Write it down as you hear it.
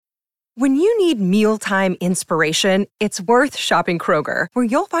When you need mealtime inspiration, it's worth shopping Kroger, where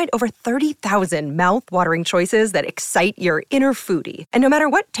you'll find over 30,000 mouth-watering choices that excite your inner foodie. And no matter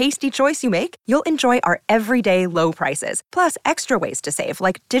what tasty choice you make, you'll enjoy our everyday low prices, plus extra ways to save,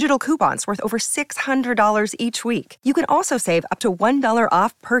 like digital coupons worth over $600 each week. You can also save up to $1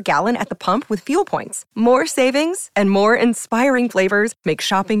 off per gallon at the pump with fuel points. More savings and more inspiring flavors make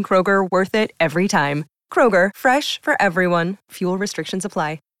shopping Kroger worth it every time. Kroger, fresh for everyone. Fuel restrictions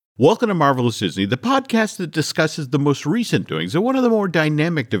apply. Welcome to Marvelous Disney, the podcast that discusses the most recent doings of one of the more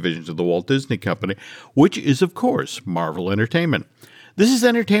dynamic divisions of the Walt Disney Company, which is, of course, Marvel Entertainment. This is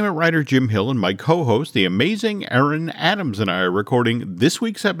entertainment writer Jim Hill, and my co-host, the amazing Aaron Adams, and I are recording this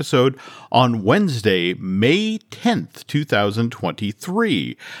week's episode on Wednesday, May 10th,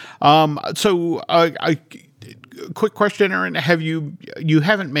 2023. Quick question, Aaron. You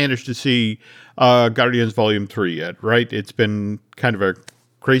haven't managed to see Guardians Volume 3 yet, right? It's been kind of a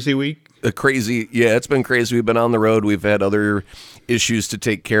crazy week? It's been crazy. We've been on the road. We've had other issues to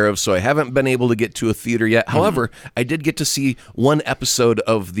take care of, so I haven't been able to get to a theater yet. However, I did get to see one episode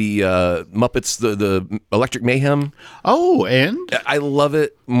of the Muppets, the Electric Mayhem. Oh, and? I love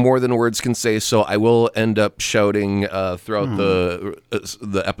it more than words can say, so I will end up shouting throughout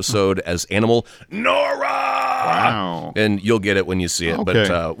the episode as Animal Nora! Wow. And you'll get it when you see it. Okay.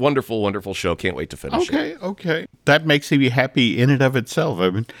 But wonderful, wonderful show. Can't wait to finish it. Okay. That makes me happy in and of itself. I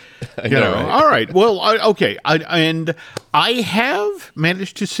mean, I know, right? All right. Well, I have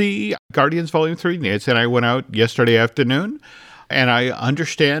managed to see Guardians Volume 3. Nancy and I went out yesterday afternoon, and I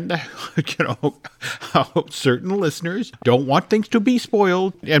understand, how certain listeners don't want things to be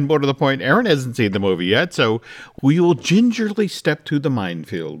spoiled. And more to the point, Aaron hasn't seen the movie yet, so we will gingerly step to the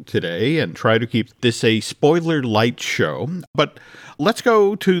minefield today and try to keep this a spoiler-light show. But let's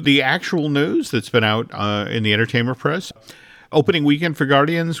go to the actual news that's been out in the entertainment press. Opening weekend for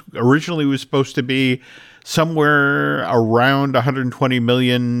Guardians originally was supposed to be somewhere around 120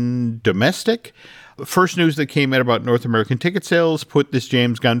 million domestic. First news that came out about North American ticket sales put this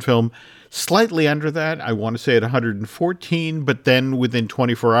James Gunn film slightly under that. I want to say at 114, but then within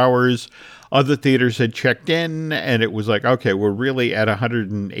 24 hours, other theaters had checked in, and it was like, okay, we're really at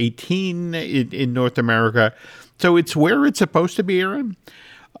 118 in North America. So it's where it's supposed to be, Aaron.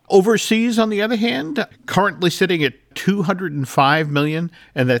 Overseas, on the other hand, currently sitting at 205 million,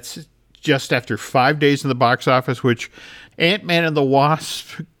 and that's just after 5 days in the box office, which Ant-Man and the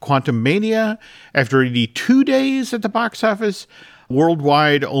Wasp: Quantumania, after 82 days at the box office,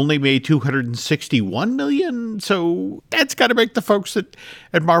 worldwide only made 261 million. So that's got to make the folks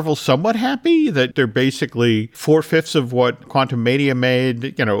at Marvel somewhat happy that they're basically 4/5 of what Quantumania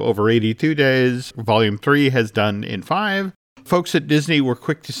made, over 82 days. Volume 3 has done in 5. Folks at Disney were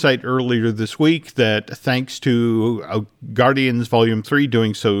quick to cite earlier this week that thanks to Guardians Volume 3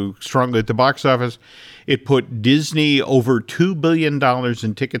 doing so strongly at the box office, it put Disney over $2 billion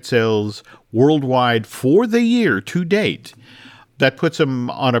in ticket sales worldwide for the year to date. That puts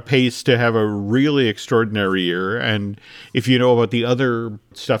them on a pace to have a really extraordinary year. And if you know about the other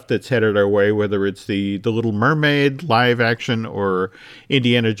stuff that's headed our way, whether it's the Little Mermaid live action or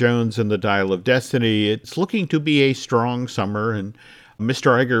Indiana Jones and the Dial of Destiny, it's looking to be a strong summer. And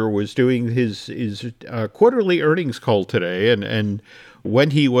Mr. Iger was doing his quarterly earnings call today, and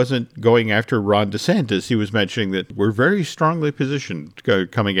when he wasn't going after Ron DeSantis, he was mentioning that we're very strongly positioned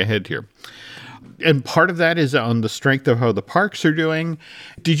coming ahead here. And part of that is on the strength of how the parks are doing.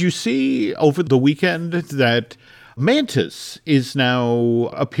 Did you see over the weekend that Mantis is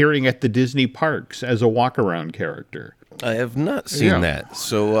now appearing at the Disney parks as a walk-around character? I have not seen that.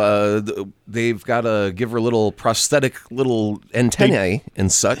 So they've got to give her little prosthetic little antennae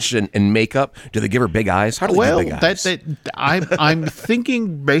and such and makeup. Do they give her big eyes? How do they give big eyes? I'm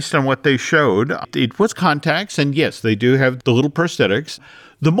thinking based on what they showed, it was contacts. And yes, they do have the little prosthetics.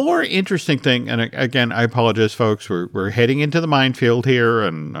 The more interesting thing, and again, I apologize, folks, we're heading into the minefield here,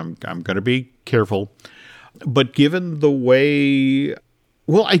 and I'm going to be careful. But given the way,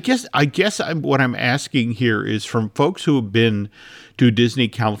 well, I guess what I'm asking here is from folks who have been to Disney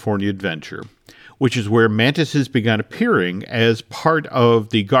California Adventure, which is where Mantis has begun appearing as part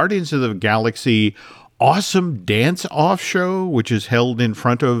of the Guardians of the Galaxy awesome dance-off show, which is held in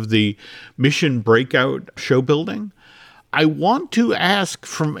front of the Mission Breakout show building. I want to ask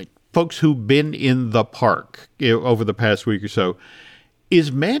from folks who've been in the park over the past week or so,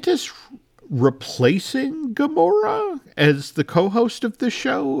 is Mantis replacing Gamora as the co-host of the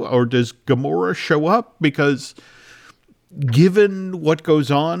show? Or does Gamora show up? Because given what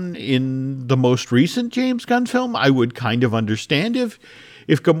goes on in the most recent James Gunn film, I would kind of understand if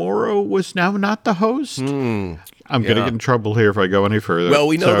Gamora was now not the host. I'm going to get in trouble here if I go any further. Well,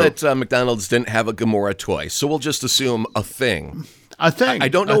 we know that McDonald's didn't have a Gamora toy, so we'll just assume a thing. A thing. I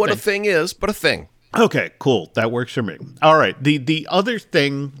don't know what a thing is, but a thing. Okay, cool. That works for me. All right. The other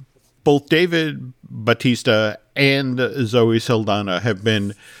thing, both David Bautista and Zoe Saldana have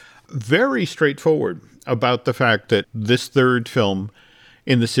been very straightforward about the fact that this third film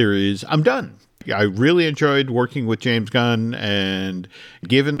in the series, I'm done. I really enjoyed working with James Gunn, and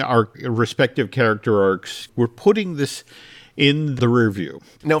given our respective character arcs, we're putting this in the rear view.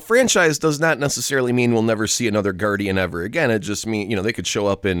 Now, franchise does not necessarily mean we'll never see another Guardian ever again. It just means, they could show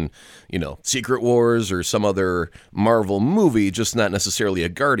up in, Secret Wars or some other Marvel movie, just not necessarily a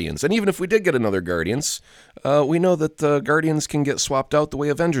Guardians. And even if we did get another Guardians, we know that the Guardians can get swapped out the way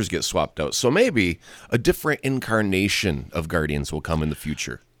Avengers get swapped out. So maybe a different incarnation of Guardians will come in the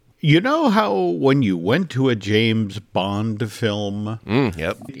future. You know how when you went to a James Bond film in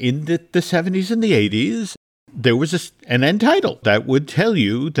the 70s and the 80s, there was an end title that would tell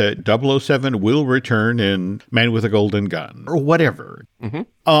you that 007 will return in Man with a Golden Gun or whatever. Mm-hmm.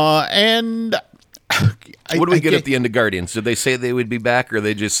 And what do we get at the end of Guardians? Did they say they would be back, or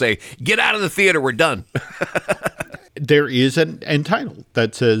they just say, get out of the theater, we're done? There is an end title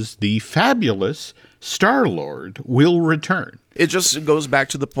that says the fabulous Star-Lord will return. It just goes back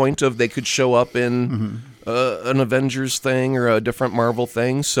to the point of they could show up in an Avengers thing or a different Marvel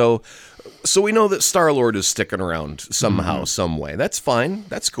thing. So we know that Star-Lord is sticking around somehow, some way. That's fine.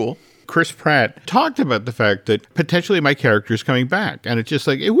 That's cool. Chris Pratt talked about the fact that potentially my character is coming back. And it's just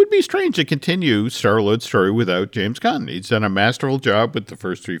like, it would be strange to continue Star-Lord's story without James Gunn. He's done a masterful job with the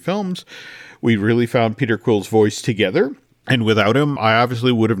first 3 films. We really found Peter Quill's voice together. And without him, I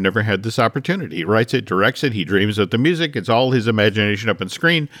obviously would have never had this opportunity. He writes it, directs it, he dreams of the music. It's all his imagination up on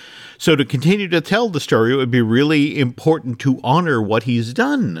screen. So to continue to tell the story, it would be really important to honor what he's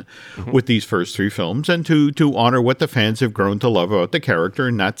done with these first 3 films, and to honor what the fans have grown to love about the character,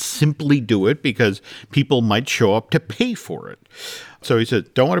 and not simply do it because people might show up to pay for it. So he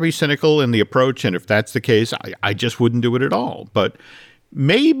said, don't want to be cynical in the approach, and if that's the case, I just wouldn't do it at all. But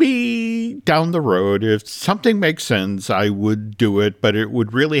maybe down the road, if something makes sense, I would do it, but it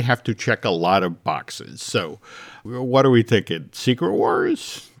would really have to check a lot of boxes. So what are we thinking? Secret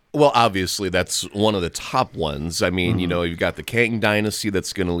Wars? Well, obviously, that's one of the top ones. I mean, you've got the Kang Dynasty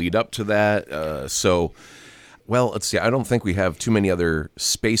that's going to lead up to that. Let's see. I don't think we have too many other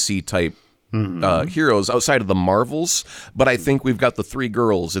spacey type heroes outside of the Marvels, but I think we've got the 3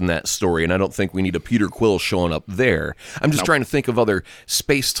 girls in that story, and I don't think we need a Peter Quill showing up there. I'm just trying to think of other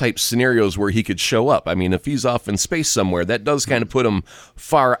space-type scenarios where he could show up. I mean, if he's off in space somewhere, that does kind of put him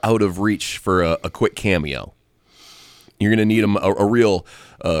far out of reach for a quick cameo. You're going to need him a real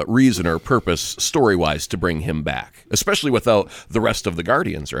reason or purpose, story-wise, to bring him back, especially without the rest of the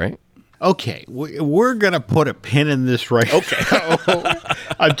Guardians, right? Okay, we're going to put a pin in this right now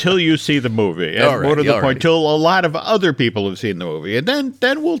until you see the movie. And more to the point, until a lot of other people have seen the movie. And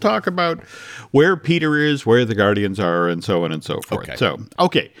then we'll talk about where Peter is, where the Guardians are, and so on and so forth.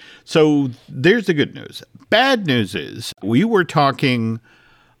 So there's the good news. Bad news is we were talking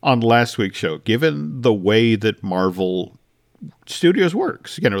on last week's show, given the way that Marvel Studios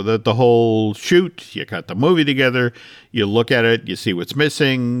works, the whole shoot, you cut the movie together, you look at it, you see what's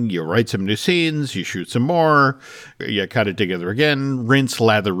missing, you write some new scenes, you shoot some more, you cut it together again, rinse,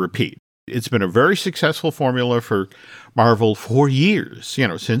 lather, repeat. It's been a very successful formula for Marvel for years,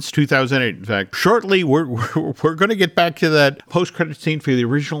 since 2008. In fact, shortly we're going to get back to that post-credit scene for the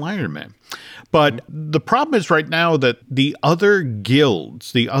original Iron Man. But the problem is right now that the other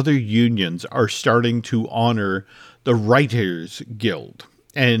guilds, the other unions are starting to honor the Writers Guild.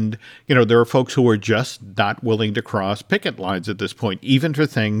 And, there are folks who are just not willing to cross picket lines at this point, even for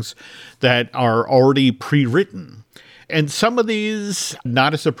things that are already pre-written. And some of these,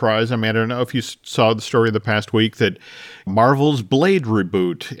 not a surprise. I mean, I don't know if you saw the story the past week that Marvel's Blade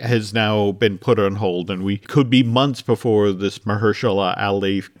reboot has now been put on hold, and we could be months before this Mahershala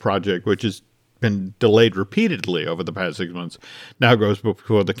Ali project, which has been delayed repeatedly over the past 6 months, now goes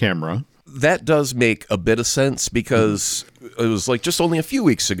before the camera. That does make a bit of sense because it was like just only a few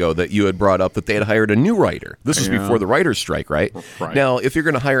weeks ago that you had brought up that they had hired a new writer. This was before the writer's strike, right? Now, if you're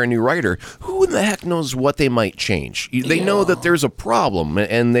going to hire a new writer, who in the heck knows what they might change? They know that there's a problem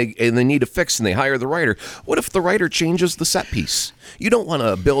and they need a fix, and they hire the writer. What if the writer changes the set piece? You don't want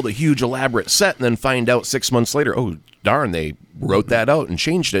to build a huge elaborate set and then find out 6 months later, oh, darn, they wrote that out and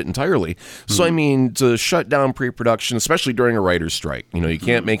changed it entirely. So, I mean, to shut down pre-production, especially during a writer's strike, you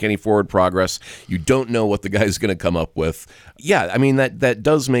can't make any forward progress. You don't know what the guy's going to come up with. Yeah, I mean, that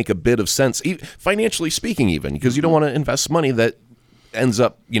does make a bit of sense, financially speaking even, because you don't want to invest money that ends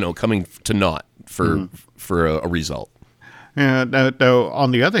up, coming to naught for a result. Now,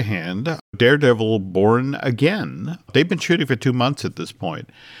 on the other hand, Daredevil Born Again, they've been shooting for 2 months at this point,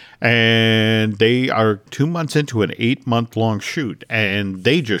 and they are 2 months into an 8-month-long shoot, and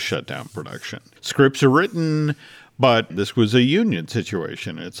they just shut down production. Scripts are written, but this was a union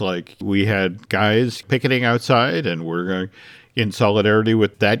situation. It's like we had guys picketing outside, and we're going in solidarity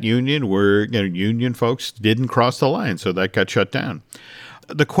with that union. Union folks didn't cross the line, so that got shut down.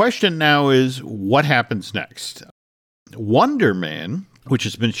 The question now is, what happens next? Wonder Man, which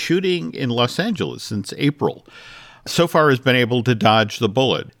has been shooting in Los Angeles since April, so far has been able to dodge the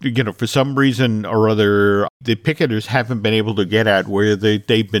bullet. For some reason or other, the picketers haven't been able to get at where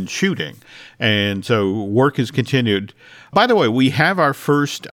they've been shooting. And so work has continued. By the way, we have our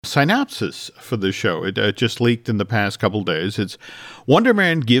first synopsis for the show. It just leaked in the past couple days. It's Wonder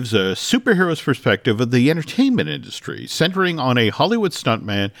Man gives a superhero's perspective of the entertainment industry, centering on a Hollywood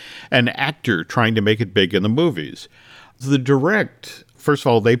stuntman and actor trying to make it big in the movies. The direct, first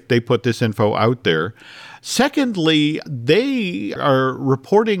of all, they put this info out there. Secondly, they are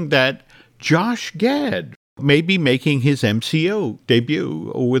reporting that Josh Gad may be making his MCO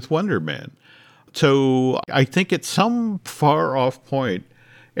debut with Wonder Man. So I think at some far off point,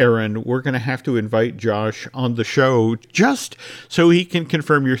 Aaron, we're going to have to invite Josh on the show just so he can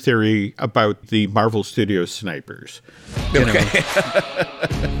confirm your theory about the Marvel Studios snipers. Okay.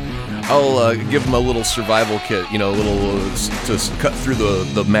 I'll give him a little survival kit, a little to cut through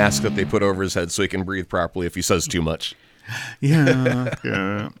the mask that they put over his head so he can breathe properly if he says too much.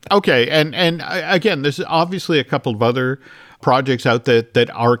 Yeah. Okay, and again, there's obviously a couple of other projects out that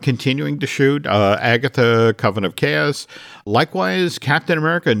are continuing to shoot. Agatha, Coven of Chaos. Likewise, Captain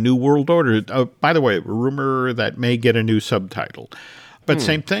America, New World Order. By the way, rumor that may get a new subtitle. But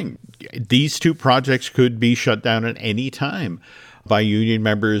same thing. These two projects could be shut down at any time by union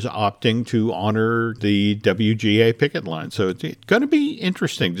members opting to honor the WGA picket line. So it's going to be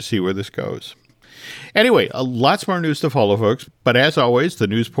interesting to see where this goes. Anyway, lots more news to follow, folks. But as always, the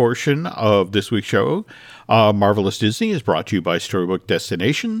news portion of this week's show, Marvelous Disney, is brought to you by Storybook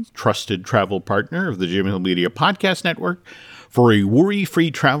Destinations, trusted travel partner of the Jim Hill Media Podcast Network. For a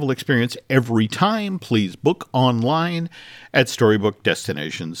worry-free travel experience every time, please book online at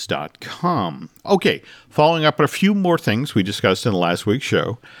StorybookDestinations.com. Okay, following up on a few more things we discussed in last week's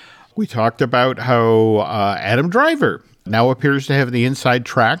show, we talked about how Adam Driver now appears to have the inside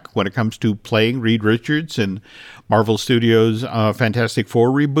track when it comes to playing Reed Richards in Marvel Studios' Fantastic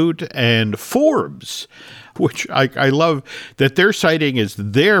Four reboot, and Forbes, which I love that they're citing as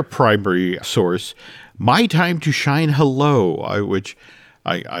their primary source, My Time to Shine Hello, which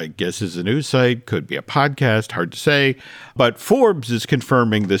I guess is a news site, could be a podcast, hard to say. But Forbes is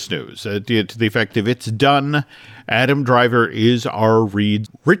confirming this news to the effect of it's done. Adam Driver is our Reed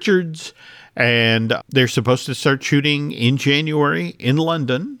Richards, and they're supposed to start shooting in January in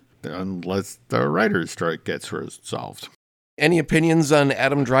London, unless the writer's strike gets resolved. Any opinions on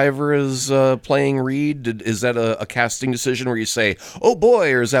Adam Driver as playing Reed? Is that a casting decision where you say, oh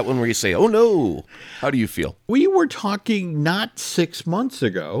boy, or is that one where you say, oh no? How do you feel? We were talking not 6 months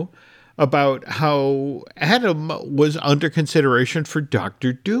ago about how Adam was under consideration for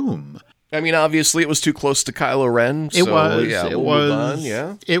Dr. Doom. I mean, obviously it was too close to Kylo Ren. It so, was. Yeah, it we'll was. Move on,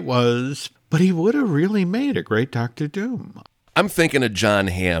 yeah. It was. But he would have really made a great Dr. Doom. I'm thinking of John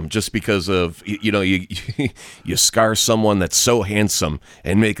Hamm just because of, you scar someone that's so handsome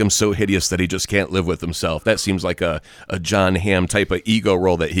and make him so hideous that he just can't live with himself. That seems like a John Hamm type of ego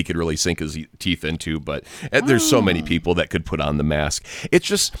role that he could really sink his teeth into. But there's so many people that could put on the mask. It's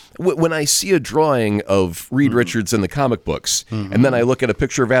just when I see a drawing of Reed Richards in the comic books and then I look at a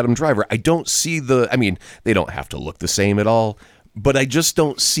picture of Adam Driver, I don't see they don't have to look the same at all, but I just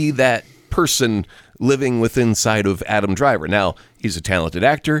don't see that person living within inside of Adam Driver. Now, he's a talented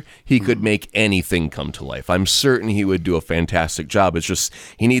actor. He could make anything come to life. I'm certain he would do a fantastic job. It's just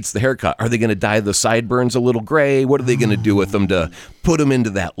he needs the haircut. Are they going to dye the sideburns a little gray? What are they going to do with them to put him into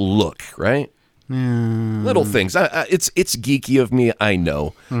that look, right? Little things. It's geeky of me, I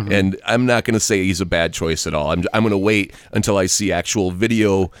know, and I'm not going to say he's a bad choice at all. I'm going to wait until I see actual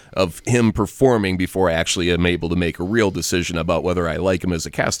video of him performing before I actually am able to make a real decision about whether I like him as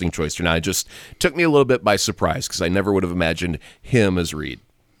a casting choice or not. It just took me a little bit by surprise because I never would have imagined him as Reed.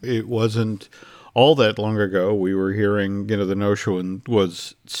 It wasn't all that long ago. We were hearing, the notion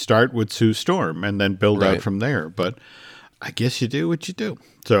was start with Sue Storm and then build out from there, but I guess you do what you do.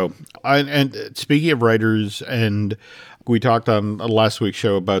 So, and speaking of writers, and we talked on last week's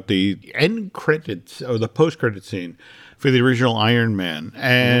show about the end credits or the post-credit scene for the original Iron Man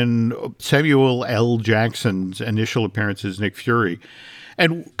and Samuel L. Jackson's initial appearance as Nick Fury.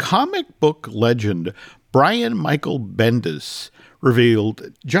 And comic book legend Brian Michael Bendis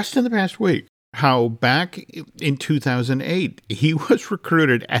revealed just in the past week how back in 2008, he was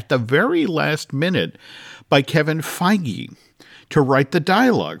recruited at the very last minute by Kevin Feige to write the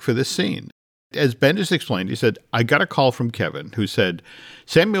dialogue for this scene. As Bendis explained, he said, I got a call from Kevin who said,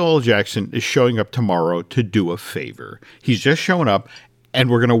 Samuel L. Jackson is showing up tomorrow to do a favor. He's just showing up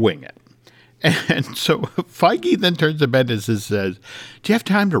and we're going to wing it. And so Feige then turns to Bendis and says, do you have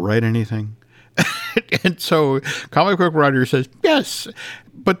time to write anything? And so comic book writer says, yes.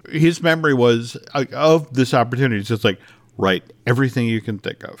 But his memory was of this opportunity. So it's like, write everything you can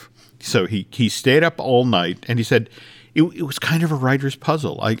think of. So he stayed up all night and he said, it was kind of a writer's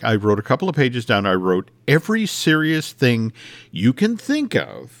puzzle. I wrote a couple of pages down. I wrote every serious thing you can think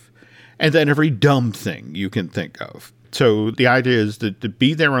of and then every dumb thing you can think of. So the idea is to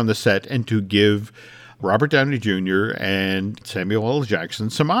be there on the set and to give Robert Downey Jr. and Samuel L. Jackson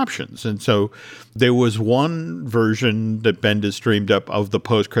some options. And so there was one version that Bendis dreamed up of the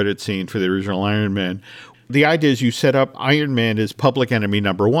post-credit scene for the original Iron Man. The idea is you set up Iron Man as public enemy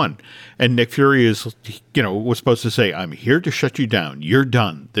number one. And Nick Fury is, was supposed to say, I'm here to shut you down. You're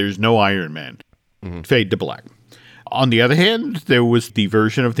done. There's no Iron Man. Mm-hmm. Fade to black. On the other hand, there was the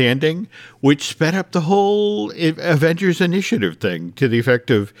version of the ending which sped up the whole Avengers Initiative thing to the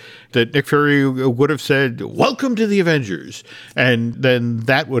effect of that Nick Fury would have said, welcome to the Avengers. And then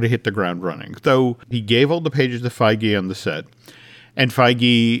that would have hit the ground running. Though he gave all the pages to Feige on the set. And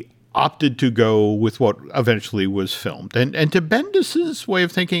Feige opted to go with what eventually was filmed. And to Bendis's way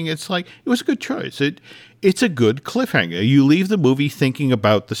of thinking, it's like, it was a good choice. It's a good cliffhanger. You leave the movie thinking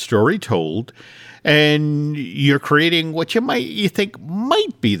about the story told, and you're creating what you think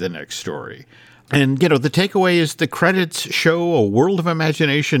might be the next story. And, the takeaway is the credits show a world of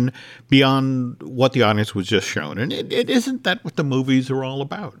imagination beyond what the audience was just shown. And it isn't that what the movies are all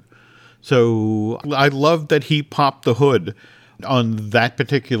about. So I love that he popped the hood on that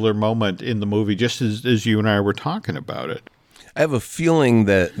particular moment in the movie, just as you and I were talking about it. I have a feeling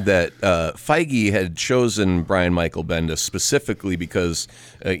that Feige had chosen Brian Michael Bendis specifically because,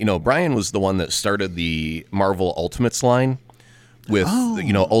 Brian was the one that started the Marvel Ultimates line with,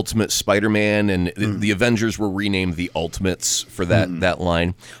 Ultimate Spider-Man, and the Avengers were renamed the Ultimates for that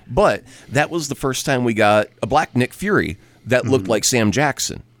line. But that was the first time we got a black Nick Fury that looked like Sam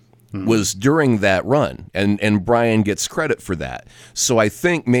Jackson. Was during that run, and Brian gets credit for that. So I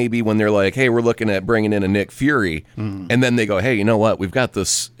think maybe when they're like, hey, we're looking at bringing in a Nick Fury, and then they go, hey, you know what, we've got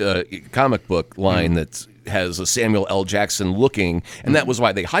this comic book line that has a Samuel L. Jackson looking, and that was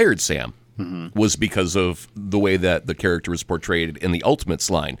why they hired Sam, was because of the way that the character was portrayed in the Ultimates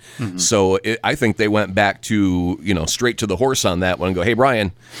line. So I think they went back to, straight to the horse on that one and go, hey,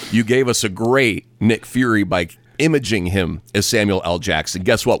 Brian, you gave us a great Nick Fury by imaging him as Samuel L. Jackson.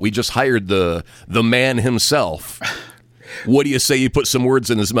 Guess what? We just hired the man himself. What do you say you put some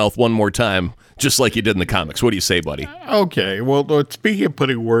words in his mouth one more time, just like you did in the comics? What do you say, buddy? Okay. Well, speaking of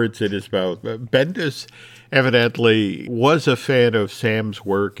putting words in his mouth, Bendis evidently was a fan of Sam's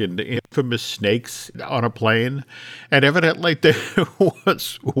work in the infamous Snakes on a Plane. And evidently there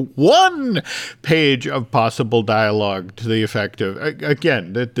was one page of possible dialogue to the effect of,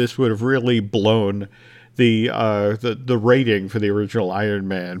 again, that this would have really blown the rating for the original Iron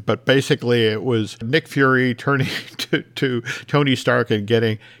Man, but basically it was Nick Fury turning to Tony Stark and get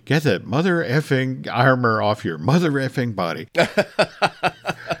that mother effing armor off your mother effing body.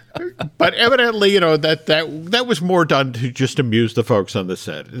 But evidently, that was more done to just amuse the folks on the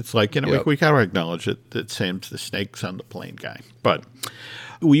set. It's like, we got to acknowledge that Sam's the Snakes on the Plane guy. But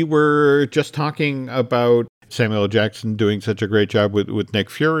we were just talking about Samuel L. Jackson doing such a great job with Nick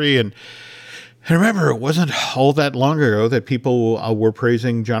Fury, and remember, it wasn't all that long ago that people were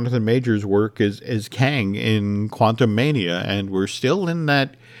praising Jonathan Majors' work as Kang in Quantum Mania, and we're still in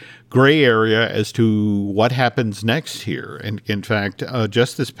that gray area as to what happens next here. And in fact,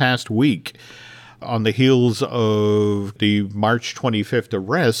 just this past week, on the heels of the March 25th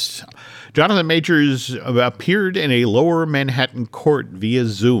arrest, Jonathan Majors appeared in a lower Manhattan court via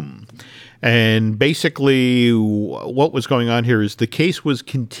Zoom. And basically, what was going on here is the case was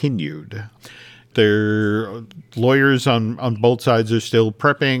continued. Their lawyers on both sides are still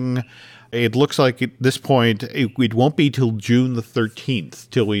prepping. It looks like at this point, it won't be till June the 13th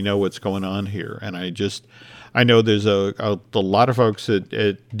till we know what's going on here. And I know there's a lot of folks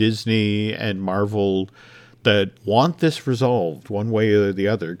at Disney and Marvel that want this resolved one way or the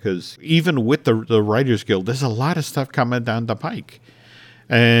other, because even with the Writers Guild, there's a lot of stuff coming down the pike.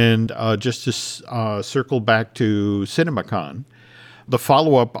 And just to circle back to CinemaCon, the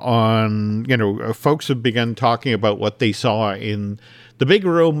follow-up on, folks have begun talking about what they saw in the big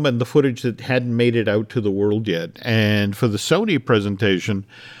room and the footage that hadn't made it out to the world yet. And for the Sony presentation,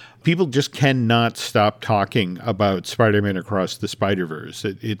 people just cannot stop talking about Spider-Man Across the Spider-Verse.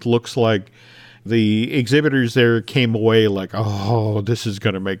 It looks like the exhibitors there came away like, oh, this is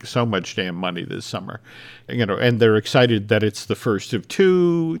going to make so much damn money this summer. And they're excited that it's the first of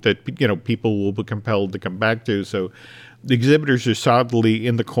two that, people will be compelled to come back to. So the exhibitors are solidly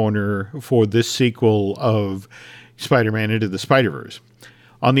in the corner for this sequel of Spider-Man Into the Spider-Verse.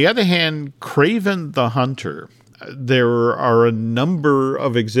 On the other hand, Kraven the Hunter, there are a number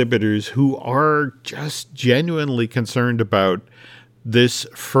of exhibitors who are just genuinely concerned about this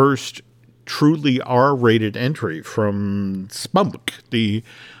first truly R-rated entry from Spunk, the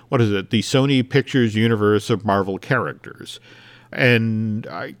Sony Pictures universe of Marvel characters. And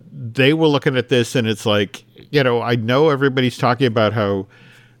they were looking at this, and it's like, I know everybody's talking about how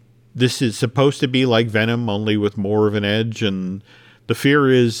this is supposed to be like Venom, only with more of an edge, and the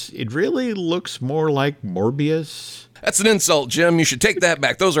fear is it really looks more like Morbius. That's an insult, Jim. You should take that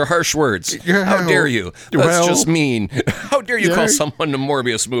back. Those are harsh words. How dare you? That's just mean. How dare you call someone a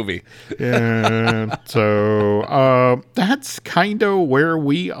Morbius movie? Yeah. So that's kind of where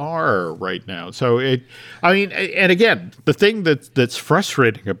we are right now. So and again, the thing that's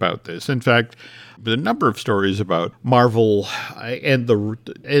frustrating about this, in fact, the number of stories about Marvel and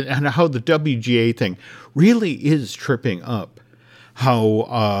how the WGA thing really is tripping up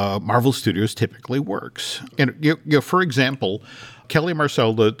how Marvel Studios typically works. And for example, Kelly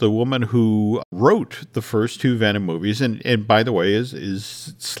Marcel, the woman who wrote the first two Venom movies, and by the way,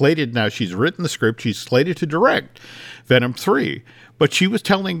 is slated now. She's written the script. She's slated to direct Venom 3. But she was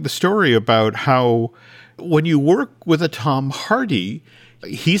telling the story about how when you work with a Tom Hardy,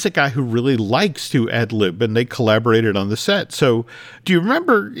 he's a guy who really likes to ad-lib, and they collaborated on the set. So do you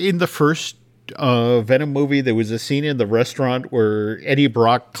remember in the first Venom movie, there was a scene in the restaurant where Eddie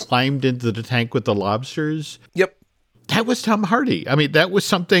Brock climbed into the tank with the lobsters? Yep. That was Tom Hardy. I mean, that was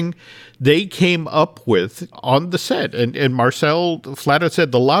something they came up with on the set. And Marcel flat out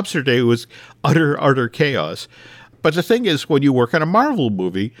said the lobster day was utter chaos. But the thing is, when you work on a Marvel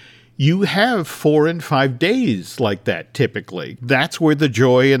movie, you have 4 and 5 days like that typically. That's where the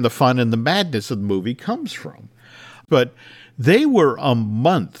joy and the fun and the madness of the movie comes from. But they were a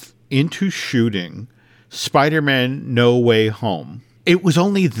month into shooting Spider-Man No Way Home. It was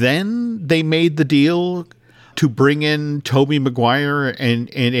only then they made the deal to bring in Tobey Maguire and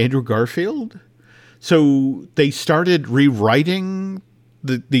Andrew Garfield. So they started rewriting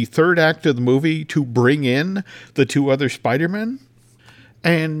the third act of the movie to bring in the two other Spider-Men.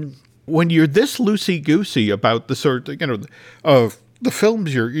 And when you're this loosey-goosey about the sort of the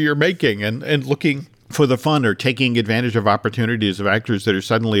films you're making and looking for the fun or taking advantage of opportunities of actors that are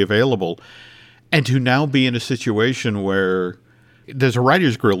suddenly available, and to now be in a situation where there's a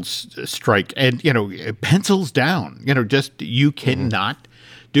writer's guild strike and, pencils down, you cannot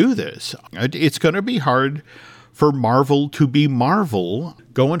do this. It's going to be hard for Marvel to be Marvel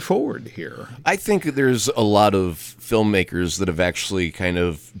going forward here. I think there's a lot of filmmakers that have actually kind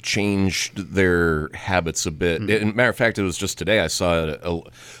of changed their habits a bit. Mm-hmm. And matter of fact, it was just today I saw a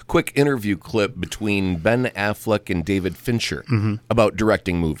quick interview clip between Ben Affleck and David Fincher about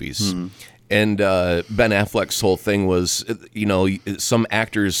directing movies. Mm-hmm. And Ben Affleck's whole thing was, some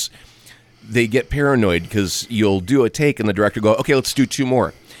actors, they get paranoid because you'll do a take and the director go, okay, let's do 2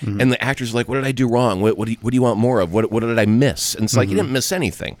 more. Mm-hmm. And the actor's like, what did I do wrong? What do you want more of? What did I miss? And it's like, you didn't miss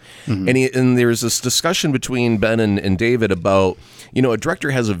anything. Mm-hmm. And there's this discussion between Ben and David about, a director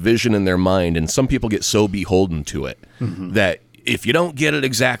has a vision in their mind, and some people get so beholden to it that if you don't get it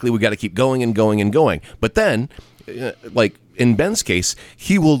exactly, we got to keep going and going and going. But then, like in Ben's case,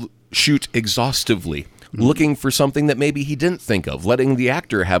 he will shoot exhaustively, looking for something that maybe he didn't think of, letting the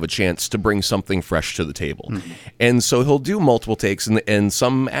actor have a chance to bring something fresh to the table. Mm-hmm. And so he'll do multiple takes, and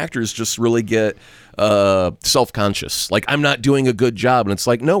some actors just really get self-conscious. Like, I'm not doing a good job. And it's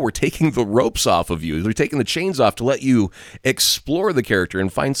like, no, we're taking the ropes off of you. They're taking the chains off to let you explore the character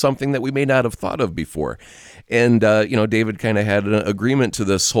and find something that we may not have thought of before. And, David kind of had an agreement to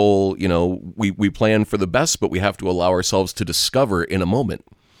this whole, we plan for the best, but we have to allow ourselves to discover in a moment.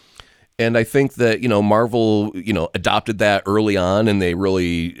 And I think that, Marvel, adopted that early on, and they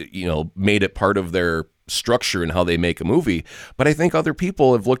really, made it part of their structure and how they make a movie. But I think other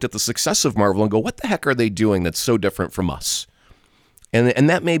people have looked at the success of Marvel and go, what the heck are they doing that's so different from us? And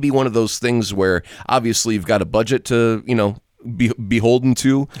that may be one of those things where obviously you've got a budget to, be beholden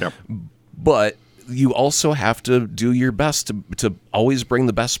to. Yep. But you also have to do your best to always bring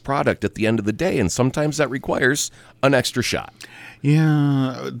the best product at the end of the day. And sometimes that requires an extra shot.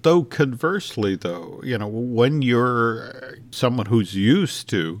 Yeah, though conversely, though, when you're someone who's used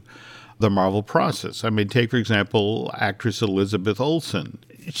to the Marvel process, I mean, take, for example, actress Elizabeth Olsen.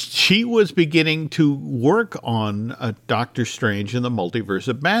 She was beginning to work on Doctor Strange in the Multiverse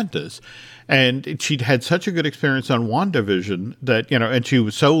of Madness. And she'd had such a good experience on WandaVision that, and she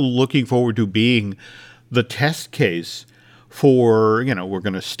was so looking forward to being the test case for, we're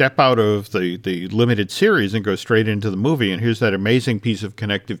going to step out of the limited series and go straight into the movie. And here's that amazing piece of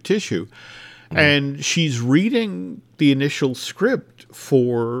connective tissue. Mm-hmm. And she's reading the initial script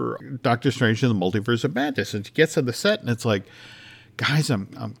for Doctor Strange in the Multiverse of Madness. And she gets on the set and it's like, guys,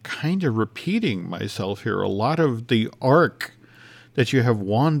 I'm kind of repeating myself here. A lot of the arc that you have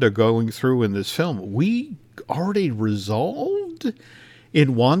Wanda going through in this film, we already resolved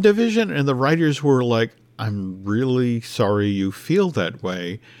in WandaVision. And the writers were like, I'm really sorry you feel that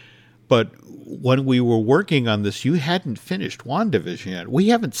way. But when we were working on this, you hadn't finished WandaVision yet. We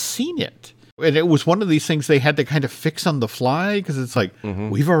haven't seen it. And it was one of these things they had to kind of fix on the fly because it's like,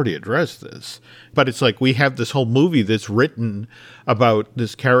 we've already addressed this. But it's like we have this whole movie that's written about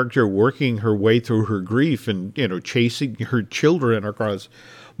this character working her way through her grief and, chasing her children across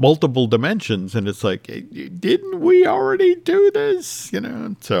multiple dimensions. And it's like, didn't we already do this?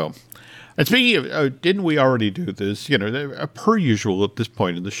 So... And speaking of, didn't we already do this? Per usual at this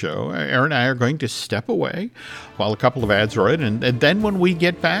point in the show, Aaron and I are going to step away while a couple of ads are in. And then when we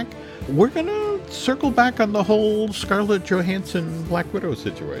get back, we're going to circle back on the whole Scarlett Johansson Black Widow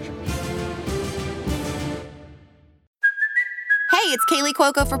situation. Hey, it's Kaylee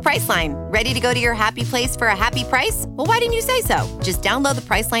Cuoco for Priceline. Ready to go to your happy place for a happy price? Well, why didn't you say so? Just download the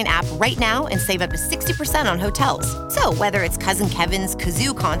Priceline app right now and save up to 60% on hotels. So whether it's Cousin Kevin's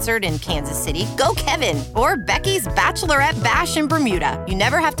Kazoo Concert in Kansas City, go Kevin, or Becky's Bachelorette Bash in Bermuda, you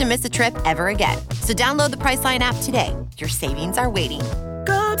never have to miss a trip ever again. So download the Priceline app today. Your savings are waiting.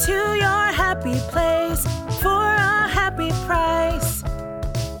 Go to your happy place for a happy price.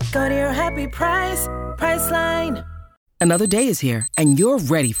 Go to your happy price, Priceline. Another day is here, and you're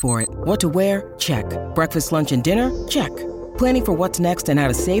ready for it. What to wear? Check. Breakfast, lunch, and dinner? Check. Planning for what's next and how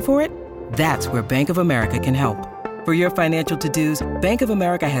to save for it? That's where Bank of America can help. For your financial to-dos, Bank of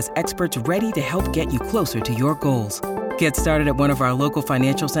America has experts ready to help get you closer to your goals. Get started at one of our local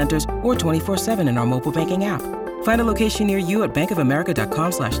financial centers or 24/7 in our mobile banking app. Find a location near you at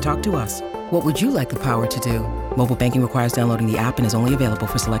bankofamerica.com/talktous. What would you like the power to do? Mobile banking requires downloading the app and is only available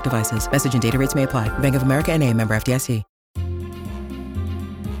for select devices. Message and data rates may apply. Bank of America N.A., member FDIC.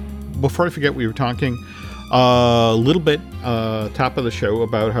 Before I forget, we were talking a little bit top of the show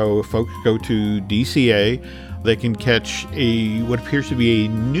about how folks go to DCA. They can catch what appears to be a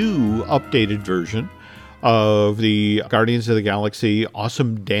new updated version of the Guardians of the Galaxy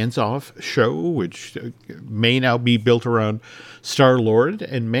Awesome Dance-Off show, which may now be built around Star-Lord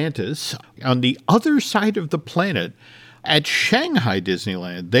and Mantis. On the other side of the planet, at Shanghai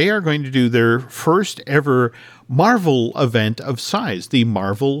Disneyland, they are going to do their first ever Marvel event of size, the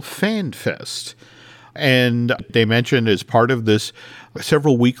Marvel Fan Fest. And they mentioned as part of this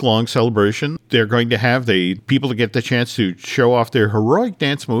several week-long celebration, they're going to have the people to get the chance to show off their heroic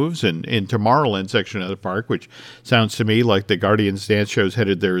dance moves in Tomorrowland section of the park, which sounds to me like the Guardians dance show's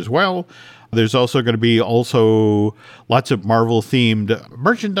headed there as well. There's also going to be lots of Marvel-themed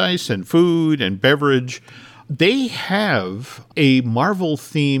merchandise and food and beverage. They have a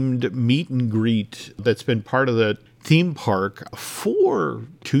Marvel-themed meet and greet that's been part of the theme park for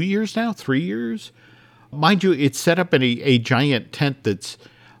 2 years now, 3 years. Mind you, it's set up in a giant tent that's,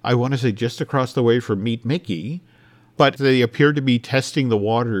 I want to say, just across the way from Meet Mickey. But they appear to be testing the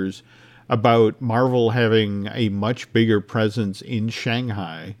waters about Marvel having a much bigger presence in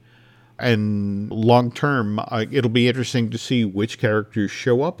Shanghai. And long term, it'll be interesting to see which characters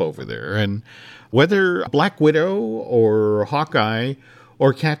show up over there. And whether Black Widow or Hawkeye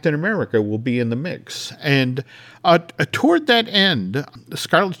or Captain America will be in the mix. And toward that end,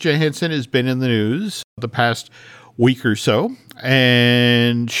 Scarlett Johansson has been in the news the past week or so.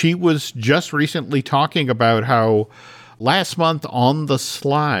 And she was just recently talking about how last month on the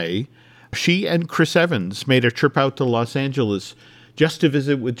sly, she and Chris Evans made a trip out to Los Angeles just to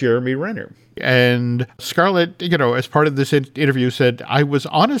visit with Jeremy Renner. And Scarlett, as part of this interview said, I was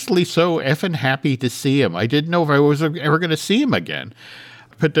honestly so effing happy to see him. I didn't know if I was ever going to see him again.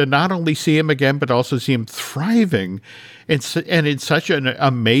 But to not only see him again, but also see him thriving and in such an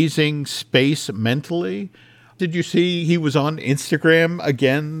amazing space mentally. Did you see he was on Instagram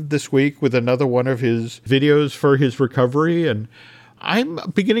again this week with another one of his videos for his recovery? And I'm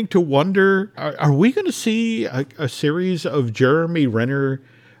beginning to wonder, are we going to see a series of Jeremy Renner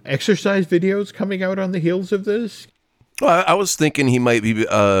exercise videos coming out on the heels of this? Well, I was thinking he might be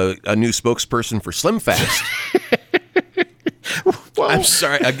a new spokesperson for Slim Fast. Well, I'm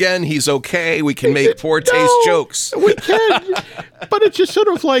sorry. Again, he's okay. We can make poor taste jokes. We can, but it's just sort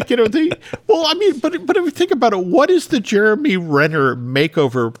of like, but if you think about it, what is the Jeremy Renner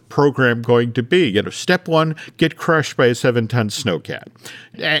makeover program going to be? Step one, get crushed by a 7-ton snowcat.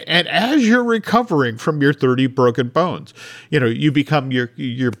 And as you're recovering from your 30 broken bones, you become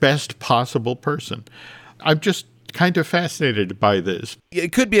your best possible person. I'm just kind of fascinated by this.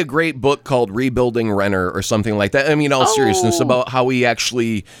 It could be a great book called Rebuilding Renner or something like that. I mean, all seriousness, about how he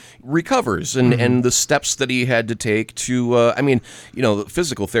actually recovers and the steps that he had to take to,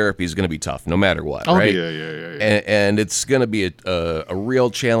 physical therapy is going to be tough no matter what, right? Yeah. And it's going to be a real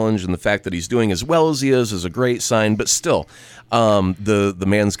challenge, and the fact that he's doing as well as he is a great sign, but still, the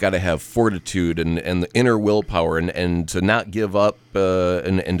man's got to have fortitude and the inner willpower and to not give up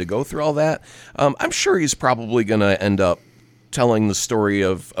and to go through all that. I'm sure he's probably going to end up telling the story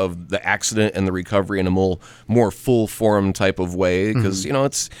of the accident and the recovery in a more full form type of way, because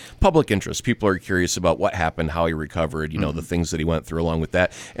it's public interest. People are curious about what happened, how he recovered, the things that he went through along with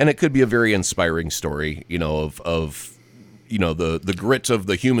that, and it could be a very inspiring story, of the grit of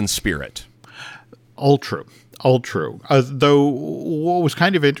the human spirit. All true. Though what was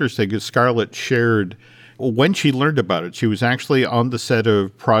kind of interesting is Scarlett shared, when she learned about it, she was actually on the set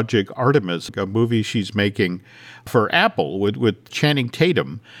of Project Artemis, a movie she's making for Apple with Channing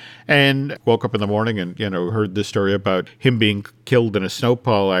Tatum, and woke up in the morning and, heard this story about him being killed in a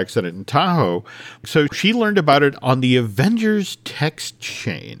snowplow accident in Tahoe. So she learned about it on the Avengers text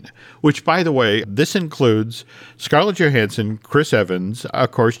chain, which, by the way, this includes Scarlett Johansson, Chris Evans,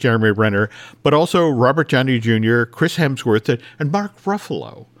 of course, Jeremy Renner, but also Robert Downey Jr., Chris Hemsworth, and Mark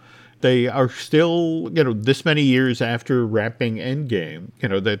Ruffalo. They are still, this many years after wrapping Endgame,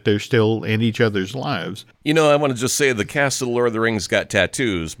 that they're still in each other's lives. I want to just say the cast of The Lord of the Rings got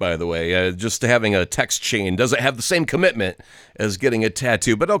tattoos, by the way. Just having a text chain doesn't have the same commitment as getting a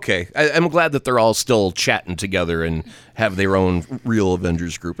tattoo. But okay, I'm glad that they're all still chatting together and have their own real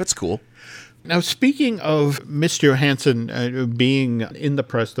Avengers group. It's cool. Now, speaking of Miss Johansson being in the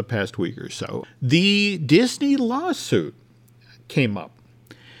press the past week or so, the Disney lawsuit came up.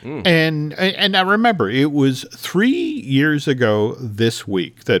 And I remember it was 3 years ago this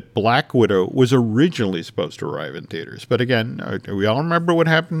week that Black Widow was originally supposed to arrive in theaters. But again, we all remember what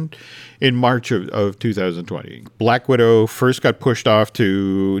happened in March of 2020. Black Widow first got pushed off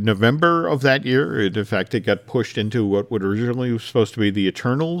to November of that year. In fact, it got pushed into what originally was supposed to be the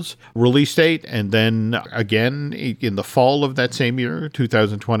Eternals release date. And then again, in the fall of that same year,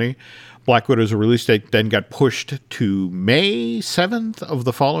 2020, Black Widow's release date then got pushed to May 7th of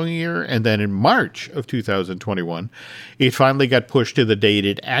the following year, and then in March of 2021, it finally got pushed to the date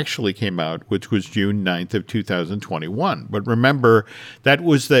it actually came out, which was June 9th of 2021. But remember, that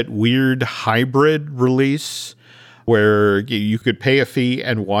was that weird hybrid release where you could pay a fee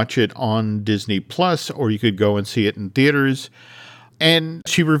and watch it on Disney Plus, or you could go and see it in theaters. And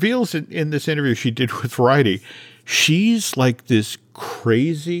she reveals in this interview she did with Variety, she's like this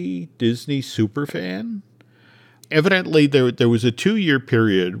crazy Disney superfan. Evidently, there was a 2-year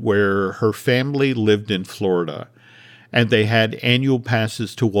period where her family lived in Florida, and they had annual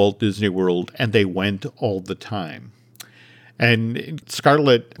passes to Walt Disney World, and they went all the time. And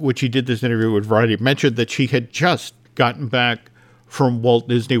Scarlett, when she did this interview with Variety, mentioned that she had just gotten back from Walt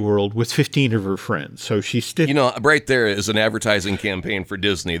Disney World with 15 of her friends. So she still... right there is an advertising campaign for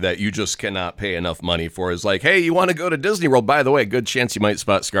Disney that you just cannot pay enough money for. It's like, hey, you want to go to Disney World? By the way, good chance you might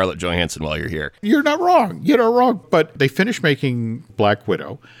spot Scarlett Johansson while you're here. You're not wrong. But they finished making Black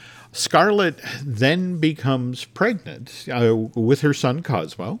Widow. Scarlett then becomes pregnant with her son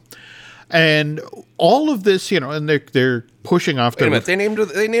Cosmo. And all of this, and they're pushing off. Wait a minute,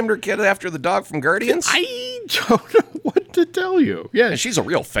 they named her kid after the dog from Guardians? I don't know what to tell you. Yeah, and she's a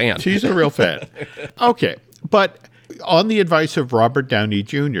real fan. She's a real fan. Okay, but on the advice of Robert Downey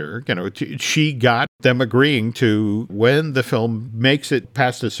Jr., she got them agreeing to, when the film makes it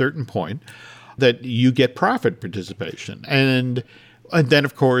past a certain point, that you get profit participation. And then,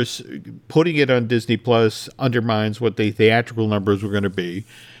 of course, putting it on Disney Plus undermines what the theatrical numbers were going to be.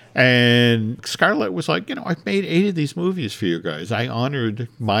 And Scarlett was like, I've made 8 of these movies for you guys. I honored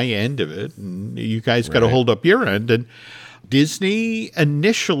my end of it, and you guys got to hold up your end. And Disney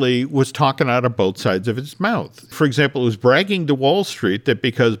initially was talking out of both sides of its mouth. For example, it was bragging to Wall Street that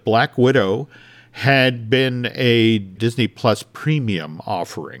because Black Widow had been a Disney Plus premium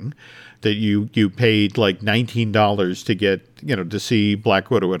offering that you paid like $19 to get, to see Black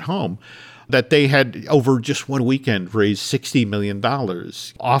Widow at home, that they had over just one weekend raised $60 million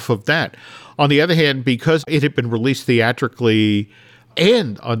off of that. On the other hand, because it had been released theatrically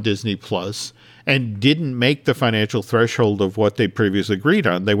and on Disney Plus and didn't make the financial threshold of what they previously agreed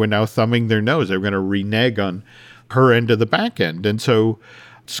on, they were now thumbing their nose. They were going to renege on her end of the back end. And so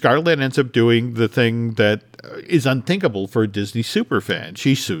Scarlett ends up doing the thing that is unthinkable for a Disney superfan.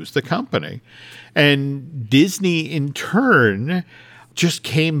 She sues the company. And Disney, in turn, just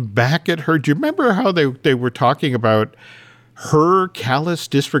came back at her. Do you remember how they were talking about her callous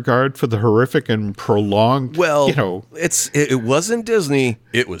disregard for the horrific and prolonged, it wasn't Disney,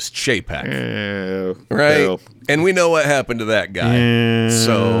 it was Chapek. Right? Well, and we know what happened to that guy.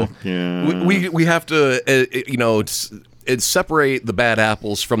 We have to, it's separate the bad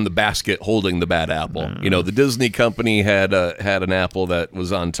apples from the basket holding the bad apple. The Disney company had an apple that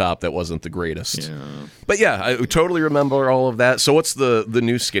was on top that wasn't the greatest. Yeah. But yeah, I totally remember all of that. So what's the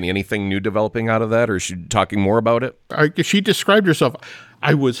new Skinny? Anything new developing out of that, or is she talking more about it? She described herself,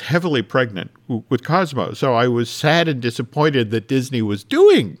 I was heavily pregnant with Cosmo, so I was sad and disappointed that Disney was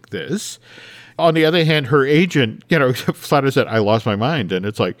doing this. On the other hand, her agent, flat out said, I lost my mind. And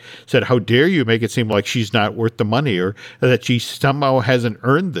it's like, said, how dare you make it seem like she's not worth the money or that she somehow hasn't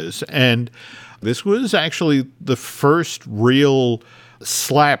earned this. And this was actually the first real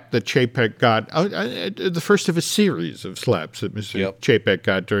slap that Chapek got, the first of a series of slaps that Mr. Chapek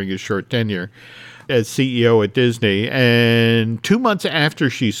got during his short tenure as CEO at Disney. And 2 months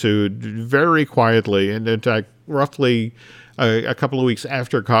after she sued, very quietly, and in fact, roughly a couple of weeks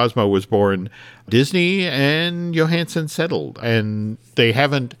after Cosmo was born, Disney and Johansson settled. And they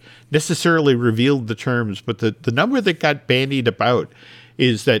haven't necessarily revealed the terms, but the number that got bandied about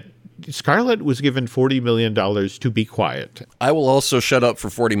is that Scarlett was given $40 million to be quiet. I will also shut up for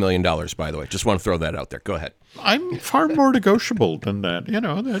 $40 million, by the way. Just want to throw that out there. Go ahead. I'm far more negotiable than that.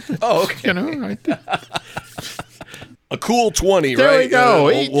 Okay. A cool 20, there right? There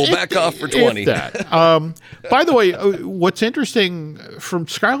we go. We'll back off for 20. By the way, what's interesting from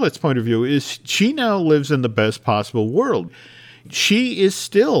Scarlett's point of view is she now lives in the best possible world. She is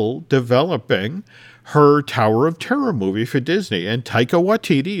still developing her Tower of Terror movie for Disney, and Taika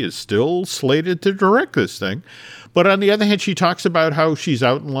Waititi is still slated to direct this thing. But on the other hand, she talks about how she's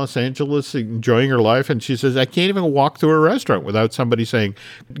out in Los Angeles enjoying her life, and she says, I can't even walk through a restaurant without somebody saying,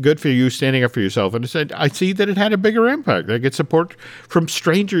 good for you, standing up for yourself. And I said, I see that it had a bigger impact. I get support from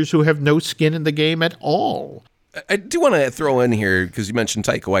strangers who have no skin in the game at all. I do want to throw in here, because you mentioned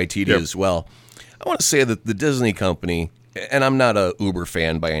Taika Waititi as well. I want to say that the Disney company, and I'm not a Uber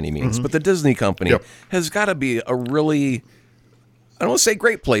fan by any means, but the Disney company has got to be a really, I don't want to say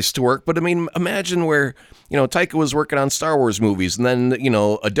great place to work, but I mean, imagine where, Taika was working on Star Wars movies, and then,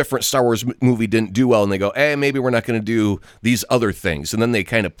 a different Star Wars movie didn't do well, and they go, hey, maybe we're not going to do these other things. And then they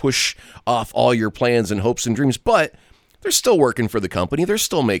kind of push off all your plans and hopes and dreams, but they're still working for the company. They're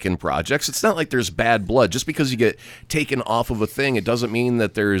still making projects. It's not like there's bad blood. Just because you get taken off of a thing, it doesn't mean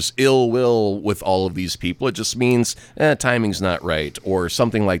that there's ill will with all of these people. It just means timing's not right or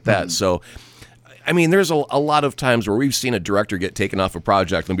something like that. So, I mean, there's a lot of times where we've seen a director get taken off a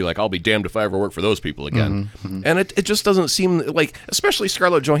project and be like, I'll be damned if I ever work for those people again. And it just doesn't seem like, especially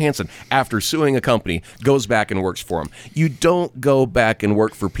Scarlett Johansson, after suing a company, goes back and works for them. You don't go back and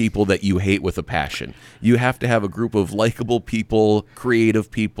work for people that you hate with a passion. You have to have a group of likable people,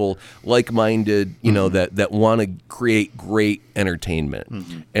 creative people, like-minded, that want to create great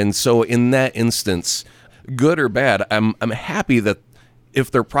entertainment. And so in that instance, good or bad, I'm happy that if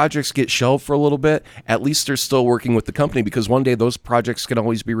their projects get shelved for a little bit, at least they're still working with the company, because one day those projects can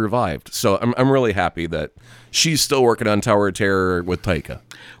always be revived. So I'm really happy that she's still working on Tower of Terror with Taika.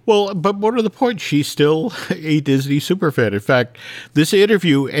 Well, but what are the points? She's still a Disney superfan. In fact, this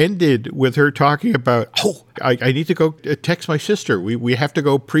interview ended with her talking about, I need to go text my sister. We have to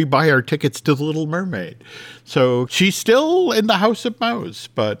go pre-buy our tickets to The Little Mermaid. So she's still in the House of Mouse,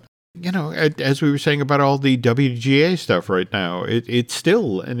 but as we were saying about all the WGA stuff right now, it's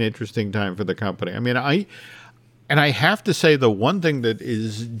still an interesting time for the company. I mean, I have to say the one thing that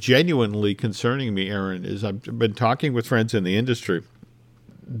is genuinely concerning me, Aaron, is I've been talking with friends in the industry.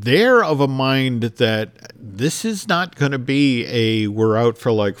 They're of a mind that this is not going to be we're out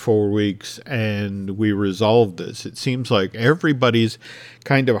for like 4 weeks and we resolve this. It seems like everybody's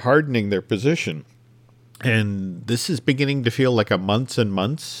kind of hardening their position. And this is beginning to feel like a months and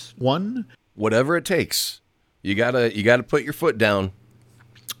months one. Whatever it takes. You gotta put your foot down.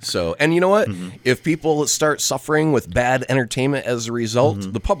 So, and you know what? If people start suffering with bad entertainment as a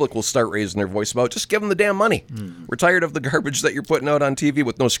result, the public will start raising their voice about, just give them the damn money. We're tired of the garbage that you're putting out on TV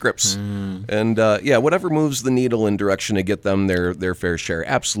with no scripts. And whatever moves the needle in direction to get them their fair share.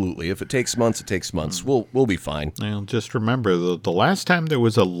 Absolutely. If it takes months, it takes months. We'll be fine. Well, just remember, the last time there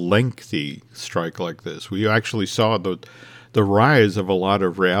was a lengthy strike like this, we actually saw the rise of a lot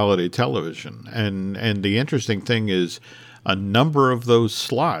of reality television. And the interesting thing is, a number of those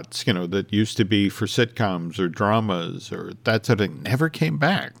slots, that used to be for sitcoms or dramas or that sort of thing, never came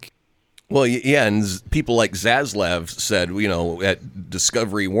back. Well, yeah, and people like Zaslav said, at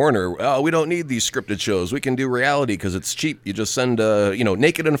Discovery Warner, oh, we don't need these scripted shows. We can do reality because it's cheap. You just send,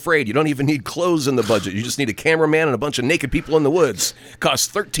 Naked and Afraid. You don't even need clothes in the budget. You just need a cameraman and a bunch of naked people in the woods. Costs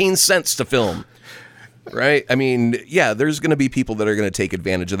 13 cents to film. Right? I mean, yeah, there's going to be people that are going to take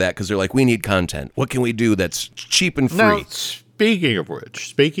advantage of that because they're like, we need content. What can we do that's cheap and free? Now, speaking of which,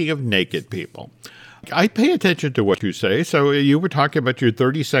 speaking of naked people, I pay attention to what you say. So you were talking about your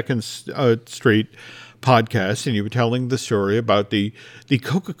 32nd Street podcast, and you were telling the story about the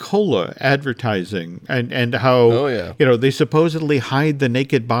Coca-Cola advertising and how they supposedly hide the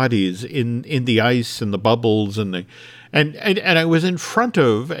naked bodies in the ice and the bubbles and I was in front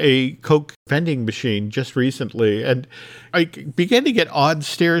of a Coke vending machine just recently, and I began to get odd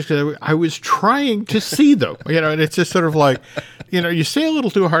stares because I was trying to see them, and it's just sort of like, you say a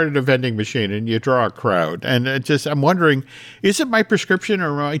little too hard at a vending machine and you draw a crowd. And I'm wondering, is it my prescription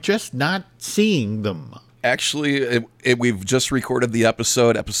or am I just not seeing them? Actually, we've just recorded the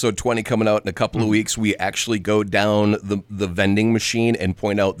episode 20 coming out in a couple of weeks. We actually go down the vending machine and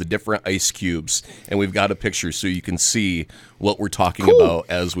point out the different ice cubes, and we've got a picture so you can see what we're talking about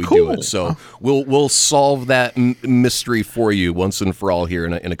as we do it. So we'll solve that mystery for you once and for all here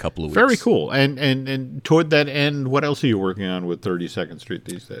in a couple of weeks. Very cool. And toward that end, what else are you working on with 32nd Street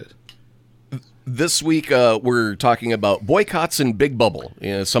these days? This week, we're talking about boycotts and Big Bubble.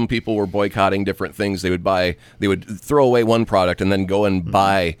 Some people were boycotting different things. They would throw away one product and then go and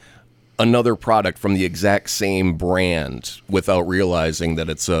buy another product from the exact same brand without realizing that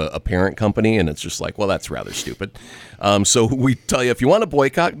it's a parent company, and it's just like, well, that's rather stupid. So we tell you, if you want to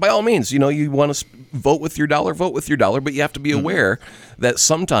boycott, by all means, you want to vote with your dollar, but you have to be aware that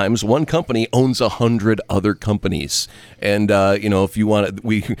sometimes one company owns 100 other companies. And, if you want to,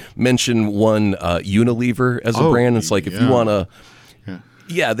 we mention one Unilever as a brand. It's like, if you want to,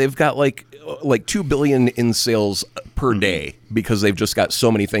 they've got like 2 billion in sales per day because they've just got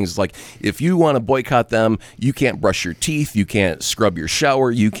so many things. It's like, if you want to boycott them, you can't brush your teeth, you can't scrub your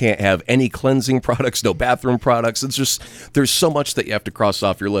shower, you can't have any cleansing products, no bathroom products. It's just, there's so much that you have to cross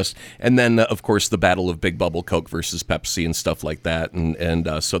off your list. And then, of course, the battle of Big Bubble, Coke versus Pepsi and stuff like that.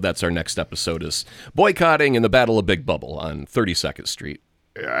 And so that's our next episode, is boycotting and the battle of Big Bubble on 32nd Street.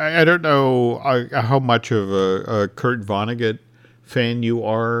 I don't know how much of a Kurt Vonnegut fan you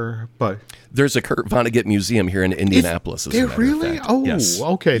are, but there's a Kurt Vonnegut museum here in Indianapolis. There really? Oh, yes.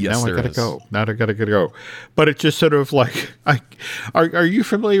 Okay. Yes, now I gotta go. But it's just sort of like, are you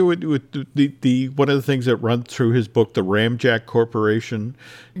familiar with the one of the things that runs through his book, the Ramjack Corporation?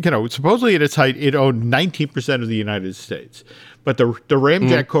 Supposedly at its height, it owned 19% of the United States. But the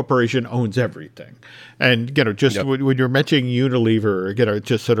Ramjack Corporation owns everything. And, when you're mentioning Unilever,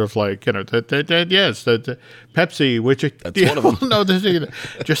 just sort of like, the Pepsi, which... That's one of them. No,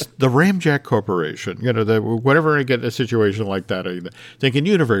 just the Ramjack Corporation. Whenever I get in a situation like that, I'm thinking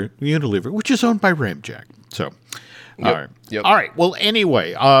Unilever, which is owned by Ramjack. So... All right. Yep. All right. Well,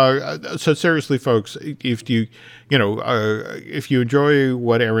 anyway, so seriously, folks, if you enjoy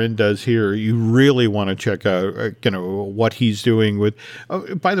what Aaron does here, you really want to check out, what he's doing with.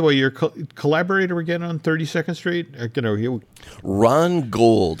 By the way, your collaborator again on 32nd Street, Ron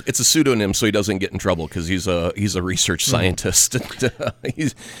Gold. It's a pseudonym, so he doesn't get in trouble because he's a research scientist.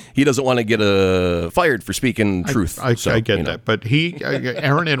 He doesn't want to get fired for speaking truth. I get that, but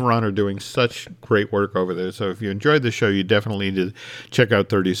Aaron and Ron are doing such great work over there. So if you enjoyed the show, you definitely need to check out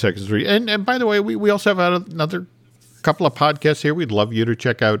 32nd Street. And by the way, we also have another couple of podcasts here we'd love you to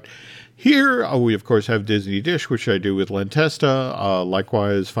check out. Here, we, of course, have Disney Dish, which I do with Len Testa.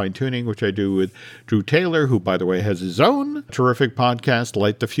 Likewise, Fine Tuning, which I do with Drew Taylor, who, by the way, has his own terrific podcast,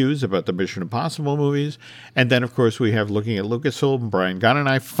 Light the Fuse, about the Mission Impossible movies. And then, of course, we have Looking at Lucasfilm. Brian Gunn and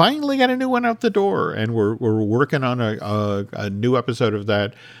I finally got a new one out the door, and we're working on a new episode of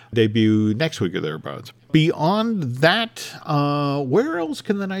that, debut next week or thereabouts. Beyond that, where else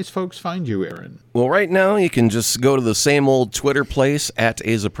can the nice folks find you, Aaron? Well, right now you can just go to the same old Twitter place, at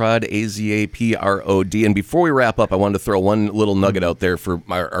Azaprod, AZAPROD. And before we wrap up, I wanted to throw one little nugget out there for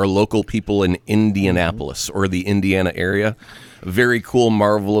our local people in Indianapolis or the Indiana area. very cool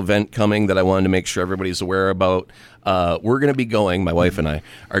Marvel event coming that I wanted to make sure everybody's aware about. We're going to be going, my wife and I,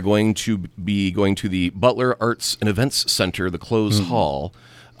 are going to be going to the Butler Arts and Events Center, the closed hall,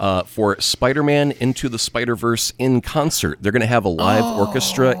 for Spider-Man Into the Spider-Verse in concert. They're going to have a live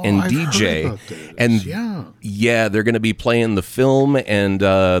orchestra and I've DJ. heard about this. And yeah, they're going to be playing the film and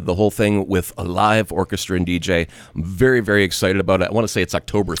the whole thing with a live orchestra and DJ. I'm very, very excited about it. I want to say it's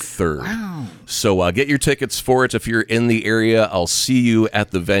October 3rd. Wow. So get your tickets for it if you're in the area. I'll see you at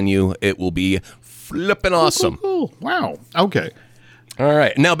the venue. It will be flipping awesome. Cool. Wow. Okay. All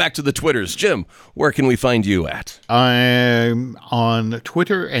right. Now back to the Twitters. Jim, where can we find you at? I'm on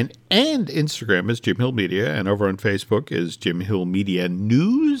Twitter and Instagram as Jim Hill Media, and over on Facebook is Jim Hill Media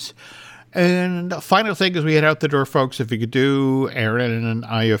News. And final thing as we head out the door, folks, if you could do Aaron and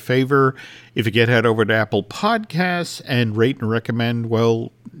I a favor, if you could head over to Apple Podcasts and rate and recommend,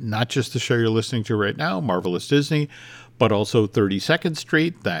 well, not just the show you're listening to right now, Marvelous Disney, but also 32nd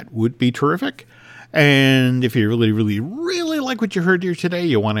Street, that would be terrific. And if you really, really, really like what you heard here today,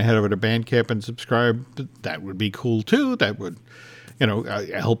 you want to head over to Bandcamp and subscribe, that would be cool too. That would,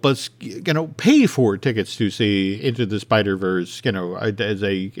 help us, pay for tickets to see Into the Spider-Verse, as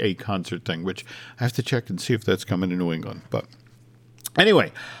a concert thing, which I have to check and see if that's coming to New England. But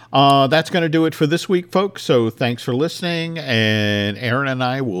anyway, that's going to do it for this week, folks. So thanks for listening, and Aaron and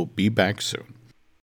I will be back soon.